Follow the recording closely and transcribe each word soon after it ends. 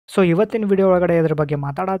So ಇವತ್ತಿನ video ಒಳಗಡೆ ಇದ್ರ ಬಗ್ಗೆ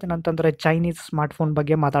ಮಾತಾಡತೀನಿ ಅಂತಂದ್ರೆ ಚೈನೀಸ್ ಸ್ಮಾರ್ಟ್ ಫೋನ್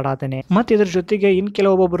ಬಗ್ಗೆ ಮಾತಾಡತೀನಿ. ಮತ್ತೆ ಇದ್ರ ಜೊತೆಗೆ ಇನ್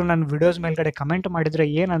ಕೆಲವೊಬ್ಬರು ನನ್ನ ವಿಡಿಯೋಸ್ ಮೇಲ್ಗಡೆ ಕಮೆಂಟ್ ಮಾಡಿದ್ರೆ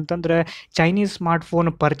ಏನಂತಂದ್ರೆ ಚೈನೀಸ್ ಸ್ಮಾರ್ಟ್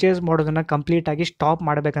ಫೋನ್ ಪರ್ಚೇಸ್ ಮಾಡೋದನ್ನ ಕಂಪ್ಲೀಟ್ ಆಗಿ ಸ್ಟಾಪ್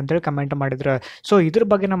ಮಾಡ್ಬೇಕಂತೇಳಿ ಕಮೆಂಟ್ ಮಾಡಿದ್ರು. ಸೊ ಇದ್ರ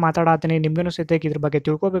ಬಗ್ಗೆ ನಾ ಮಾತಾಡತೀನಿ. ನಿಮ್ಗೇನು ಸಹಿತ ಇದ್ರ ಬಗ್ಗೆ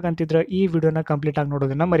ತಿಳ್ಕೊಬೇಕಂತಿದ್ರೆ ಈ ವಿಡಿಯೋನ ಕಂಪ್ಲೀಟ್ ಆಗಿ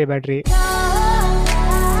ನೋಡೋದನ್ನ ಮರಿಬೇಡ್ರಿ.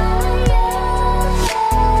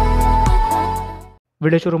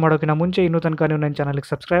 ವಿಡಿಯೋ ಶುರು ಮಾಡೋಕ್ಕಿಂತ ಮುಂಚೆ ಇನ್ನೂ ತನಕ ನೀವು ನನ್ನ ಚಾನಲ್ಗೆ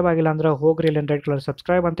ಸಬ್ಸ್ಕ್ರೈಬ್ ಆಗಿಲ್ಲ ಅಂದ್ರೆ ಹೋಗ್ರಿ ಇಲ್ಲಿ ರೆಡ್ ಕಲರ್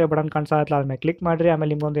ಸಬ್ಸ್ಕ್ರೈಬ್ ಅಂತ ಬಟನ್ ಕಾಣಿಸ್ತಾ ಇತ್ತಲ್ಲ ಅದ್ರ ಮೇಲೆ ಕ್ಲಿಕ್ ಮಾಡಿರಿ. ಆಮೇಲೆ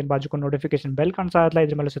ನಿಮ್ಗೊಂದು ಏನು ಬಾಜುಕೊಂಡು ನೋಟಿಫಿಕೇಶನ್ ಬೆಲ್ ಕಾಣಿಸ್ತಾ ಇತ್ತಲ್ಲ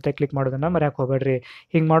ಇದ್ರ ಮೇಲೆ ಸುತ್ತ ಕ್ಲಿಕ್ ಮಾಡೋದನ್ನ ಮರೆಯಕ್ಕೆ ಹೋಗಬೇಡ್ರಿ.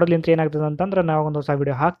 ಹಿಂಗೆ ಮಾಡೋದ್ಲಿಂತ ಏನಾಗ್ತದೆ ಅಂತಂದ್ರೆ ನಾವು ಒಂದು ಹೊಸ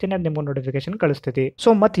ವಿಡಿಯೋ ಹಾಕ್ತೀನಿ, ಅದು ನಿಮ್ಗೆ ನೋಟಿಫಿಕೇಶನ್ ಕಳಿಸ್ತೀವಿ.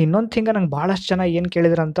 ಸೊ ಮತ್ತೆ ಇನ್ನೊಂದು ಥಿಂಗ್ ನಂಗೆ ಭಾಳಷ್ಟು ಜನ ಏನು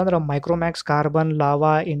ಕೇಳಿದ್ರು ಅಂತಂದ್ರೆ ಮೈಕ್ರೋಮ್ಯಾಕ್ಸ್, ಕಾರ್ಬನ್,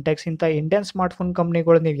 ಲಾವಾ, ಇಂಟೆಕ್ಸ್ ಇಂಥ ಇಂಡಿಯನ್ ಸ್ಮಾರ್ಟ್ ಫೋನ್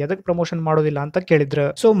ಕಂಪ್ನಿಗಳು ನೀವು ಎದಕ್ಕೆ ಪ್ರಮೋಷನ್ ಮಾಡೋದಿಲ್ಲ ಅಂತ ಕೇಳಿದ್ರು.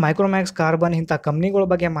 ಸೊ ಮೈಕ್ರೋಮ್ಯಾಕ್ಸ್, ಕಾರ್ಬನ್ ಇಂಥ ಕಂಪ್ನಿಗಳ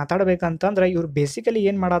ಬಗ್ಗೆ ಮಾತಾಡಬೇಕಂತಂದ್ರೆ ಇವ್ರು ಬೇಸಿಕಲಿ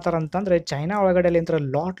ಏನು ಮಾಡತ್ತಾರ ಅಂತಂದ್ರೆ ಚೈನಾ ಒಳಗಡೆ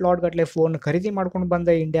ಲಾಟ್ ಗಟ್ಟಲೆ ಫೋನ್ ಖರೀದಿ ಮಾಡ್ಕೊಂಡು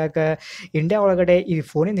ಬಂದ ಇಂಡಿಯಾ ಒಳಗಡೆ ಈ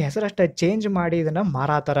ಫೋನಿನ ಹೆಸರಷ್ಟ ಚೇಂಜ್ ಮಾಡಿ ಇದನ್ನ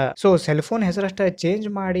ಮಾರಾತಾರ. ಸೊ ಸೆಲ್ ಫೋನ್ ಹೆಸರಷ್ಟ ಚೇಂಜ್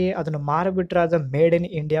ಮಾಡಿ ಅದನ್ನ ಮಾರಬಿಟ್ರೆ ಅದು ಮೇಡ್ ಇನ್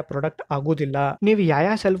ಇಂಡಿಯಾ ಪ್ರಾಡಕ್ಟ್ ಆಗುದಿಲ್ಲ. ನೀವು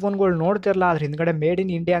ಯಾವ ಸೆಲ್ ಫೋನ್ಗಳು ನೋಡ್ತಿರಲ್ಲ ಅದ್ರ ಹಿಂದ್ಗಡೆ ಮೇಡ್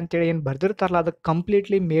ಇನ್ ಇಂಡಿಯಾ ಅಂತೇಳಿ ಏನ್ ಬರ್ದಿರ್ತಾರಲ್ಲ ಅದು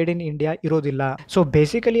ಕಂಪ್ಲೀಟ್ಲಿ ಮೇಡ್ ಇನ್ ಇಂಡಿಯಾ ಇರೋದಿಲ್ಲ. ಸೊ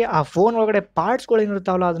ಬೇಸಿಕಲಿ ಆ ಫೋನ್ ಒಳಗಡೆ ಪಾರ್ಟ್ಸ್ ಗಳು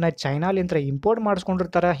ಏನಿರ್ತಾವಲ್ಲ ಅದನ್ನ ಚೈನಾಲಿಂತ್ರ ಇಂಪೋರ್ಟ್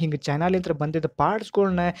ಮಾಡಿಸ್ಕೊಂಡಿರ್ತಾರ. ಹಿಂಗ ಚೈನಾಲಿಂತ್ರ ಬಂದಿದ್ದ ಪಾರ್ಟ್ಸ್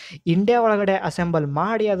ಗಳನ್ನ ಇಂಡಿಯಾ ಒಳಗಡೆ ಅಸೆಂಬಲ್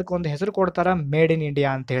ಮಾಡಿ ಅದಕ್ಕೊಂದು ಹೆಸರು ಕೊಡ್ತಾರ ಮೇಡ್ ಇನ್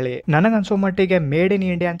ಇಂಡಿಯಾ ಅಂತ ಹೇಳಿ. ನನಗನ್ಸೋ ಮಟ್ಟಿಗೆ ಮೇಡ್ ಇನ್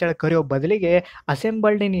ಇಂಡಿಯಾ ಅಂತ ಹೇಳಿ ಕರೆಯೋ ಬದಲಿಗೆ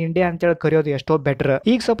ಅಸೆಂಬಲ್ಡ್ ಇನ್ ಇಂಡಿಯಾ ಅಂತೇಳಿ ಕರೆಯೋದು ಎಷ್ಟೋ ಬೆಟರ್.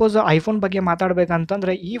 ಈಗ ಸಪೋಸ್ ಐಫೋನ್ ಬಗ್ಗೆ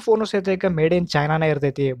ಮಾತಾಡ್ಬೇಕಂತಂದ್ರೆ ಈ ಫೋನ್ ಸಹಿತ ಮೇಡ್ ಇನ್ ಚೈನಾನೇ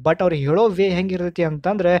ಇರ್ತೈತಿ. ಬಟ್ ಅವ್ರು ಹೇಳೋ ವೇ ಹೆಂಗಿರ್ತೈತಿ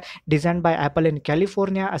ಅಂತಂದ್ರೆ design by apple in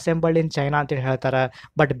California, assembled in China ಅಂತ ಹೇಳ್ತಾರೆ.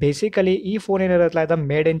 ಬಟ್ ಬೇಸಿಕಲಿ ಈ ಫೋನ್ ಏನಿರತ್ತಲ್ಲ ಇದು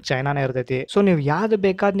ಮೇಡ್ ಇನ್ ಚೈನಾನೇ ಇರ್ತೈತಿ. ಸೊ ನೀವು ಯಾವ್ದು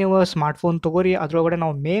ಬೇಕಾದ್ ನೀವು ಸ್ಮಾರ್ಟ್ ಫೋನ್ ತಗೋರಿ, ಅದ್ರೊಳಗಡೆ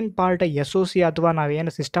ನಾವು ಮೇನ್ ಪಾರ್ಟ್ SoC ಅಥವಾ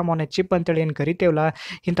ನಾವೇನು ಸಿಸ್ಟಮ್ ಆನ್ ಎ ಚಿಪ್ ಅಂತೇಳಿ ಏನು ಕರಿತೇವಲ್ಲ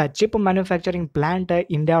ಇಂಥ ಚಿಪ್ ಮ್ಯಾನುಫ್ಯಾಕ್ಚರಿಂಗ್ ಪ್ಲಾಂಟ್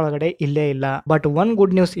ಇಂಡಿಯಾ ಒಳಗಡೆ ಇಲ್ಲೇ ಇಲ್ಲ. ಬಟ್ ಒನ್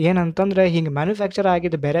ಗುಡ್ ನ್ಯೂಸ್ ಏನಂತಂದ್ರೆ ಹಿಂಗೆ ಮ್ಯಾನುಫ್ಯಾಕ್ಚರ್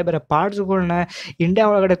ಆಗಿದ್ದ ಬೇರೆ ಬೇರೆ ಪಾರ್ಟ್ಸ್ಗಳನ್ನ ಇಂಡಿಯಾ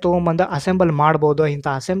ಒಳಗಡೆ ತಗೊಂಡ್ಬಂದು ಅಸೆಂಬಲ್ ಮಾಡಬಹುದು. ಇಂಥ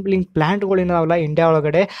ಅಸೆಂಬ್ಲಿಂಗ್ ಪ್ಲಾಂಟ್ಗಳು ಏನಾವಲ್ಲ ಇಂಡಿಯಾ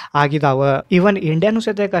ಒಳಗಡೆ ಆಗಿದಾವ. ಇವನ್ ಇಂಡಿಯಾನು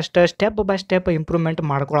ಸಹಿತ ಅಷ್ಟೇ ಸ್ಟೆಪ್ ಬೈ ಸ್ಟೆಪ್ ಇಂಪ್ರೂವ್ಮೆಂಟ್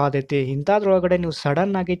ಮಾಡ್ಕೊಳ್ಳೋದೈತಿ. ಇಂಥದ್ರೊಳಗಡೆ ನೀವು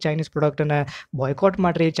ಸಡನ್ ಆಗಿ ಚೈನೀಸ್ ಪ್ರಾಡಕ್ಟ್ನ ಬಾಯ್ಕಾಟ್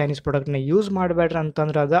ಮಾಡ್ರಿ, ಚೈನೀಸ್ ಪ್ರಾಡಕ್ಟ್ನ ಯೂಸ್ ಮಾಡಬೇಡ್ರಿ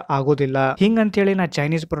ಅಂತಂದ್ರೆ ಅದು ಆಗೋದಿಲ್ಲ. ಹಿಂಗಂತೇಳಿ ನಾ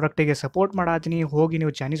ಚೈನೀಸ್ ಪ್ರಾಡಕ್ಟಿಗೆ ಸಪೋರ್ಟ್ ಮಾಡಾತೀನಿ, ಹೋಗಿ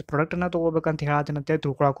ನೀವು ಚೈನೀಸ್ ಪ್ರಾಡಕ್ಟ್ನ ತಗೋಬೇಕಂತ ಹೇಳತ್ತೀನಿ ಅಂತ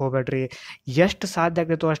ತಿಳ್ಕೊಳಕ್ ಹೋಗ್ಬೇಡ್ರಿ. ಎಷ್ಟು ಸಾಧ್ಯ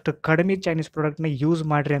ಆಗ್ತೈತೋ ಅಷ್ಟು ಕಡಿಮೆ ಚೈನೀಸ್ ಪ್ರಾಡಕ್ಟ್ನ ಯೂಸ್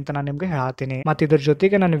ಮಾಡ್ರಿ ಅಂತ ನಾನು ನಿಮ್ಗೆ ಹೇಳ್ತೀನಿ. ಮತ್ತೆ ಇದ್ರ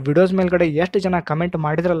ಜೊತೆಗೆ ನಾನು ವಿಡಿಯೋಸ್ ಮೇಲ್ಗಡೆ ಎಷ್ಟು ಜನ ಕಮೆಂಟ್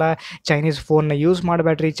ಮಾಡಿದ್ರಲ್ಲ ಚೈನೀಸ್ ಫೋನ್ನ ಯೂಸ್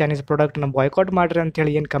ಮಾಡಬೇಡ್ರಿ, ಚೈನೀಸ್ ಪ್ರಾಡಕ್ಟ್ನ ಬಾಯ್ಕಾಟ್ ಮಾಡ್ರಿ ಅಂತ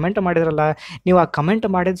ಹೇಳಿ ಏನು ಕಮೆಂಟ್ ಮಾಡಿದ್ರಲ್ಲ, ನೀವು ಆ ಕಮೆಂಟ್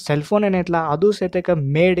ಮಾಡಿದ ಸೆಲ್ ಫೋನ್ ಏನೈತಲ್ಲ ಅದು ಸಹಿತ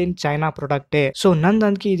ಮೇಡ್ ಇನ್ ಚೈನಾ ಪ್ರಾಡಕ್ಟೇ. ಸೊ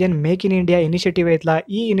ನಂದಂಕಿ ಇದೇನು ಮೇಕ್ ಇನ್ ಇಂಡಿಯಾ ಇನಿಷಿಯೇಟಿವ್ ಐತಲ್ಲ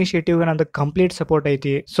ಈ ಇನಿಷಿಯೇಟಿವ್ ನಂದು ಕಂಪ್ಲೀಟ್ ಸಪೋರ್ಟ್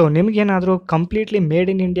ಐತಿ. So ನಿಮ್ಗೇನಾದ್ರೂ completely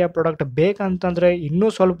made in India product ಬೇಕಂತಂದ್ರೆ ಇನ್ನೂ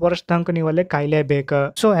ಸ್ವಲ್ಪ ವರ್ಷ ತನಕ ನೀವು ಅಲ್ಲೇ ಕಾಯ್ಲೇಬೇಕು.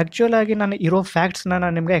 ಸೊ ಆಕ್ಚುಲ್ ಆಗಿ ನಾನು ಇರೋ ಫ್ಯಾಕ್ಟ್ಸ್ ನಾನು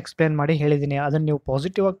ನಿಮ್ಗೆ ಎಕ್ಸ್ಪ್ಲೇನ್ ಮಾಡಿ ಹೇಳಿದೀನಿ. ಅದನ್ನ ನೀವು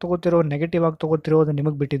ಪಾಸಿಟಿವ್ ಆಗಿ ತಗೋತಿರೋ ನೆಗೆಟಿವ್ ಆಗಿ ತಗೋತಿರೋ ಅದು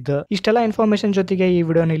ನಿಮಗೆ ಬಿಟ್ಟಿದ್ದು. ಇಷ್ಟೆಲ್ಲ ಇನ್ಫಾರ್ಮೇಶನ್ ಜೊತೆಗೆ ಈ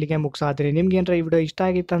ವಿಡಿಯೋನ ಇಲ್ಲಿಗೆ ಮುಗಿಸಾತೀನಿ. ನಿಮ್ಗೆ ಏನಾರ ಈ ವಿಡಿಯೋ ಇಷ್ಟ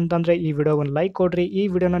ಆಗಿತ್ತು ಅಂತಂದ್ರೆ ಈ ವಿಡಿಯೋ ಒಂದು ಲೈಕ್ ಕೊಡ್ರಿ. ಈ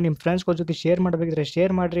ವಿಡಿಯೋನ ನಿಮ್ಮ ಫ್ರೆಂಡ್ಸ್ಗಳ ಜೊತೆ ಶೇರ್ ಮಾಡಬೇಕಿದ್ರೆ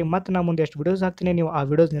ಶೇರ್ ಮಾಡ್ರಿ. ಮತ್ತೆ ನಾನು ಮುಂದೆ ಎಷ್ಟು ವಿಡಿಯೋಸ್ ಹಾಕ್ತೀನಿ ನೀವು ಆ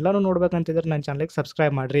ವಿಡಿಯೋಸ್ನೆಲ್ಲನೂ ನೋಡ್ಬೇಕಂತಿದ್ರೆ ನನ್ನ ಚಾನಲ್ಗೆ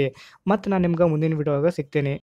ಸಬ್ಸ್ಕ್ರೈಬ್ ಮಾಡ್ರಿ. ಮತ್ತೆ ನಾನು ನಿಮ್ಗೆ ಮುಂದಿನ ವಿಡಿಯೋಗೆ ಸಿಗ್ತೀನಿ.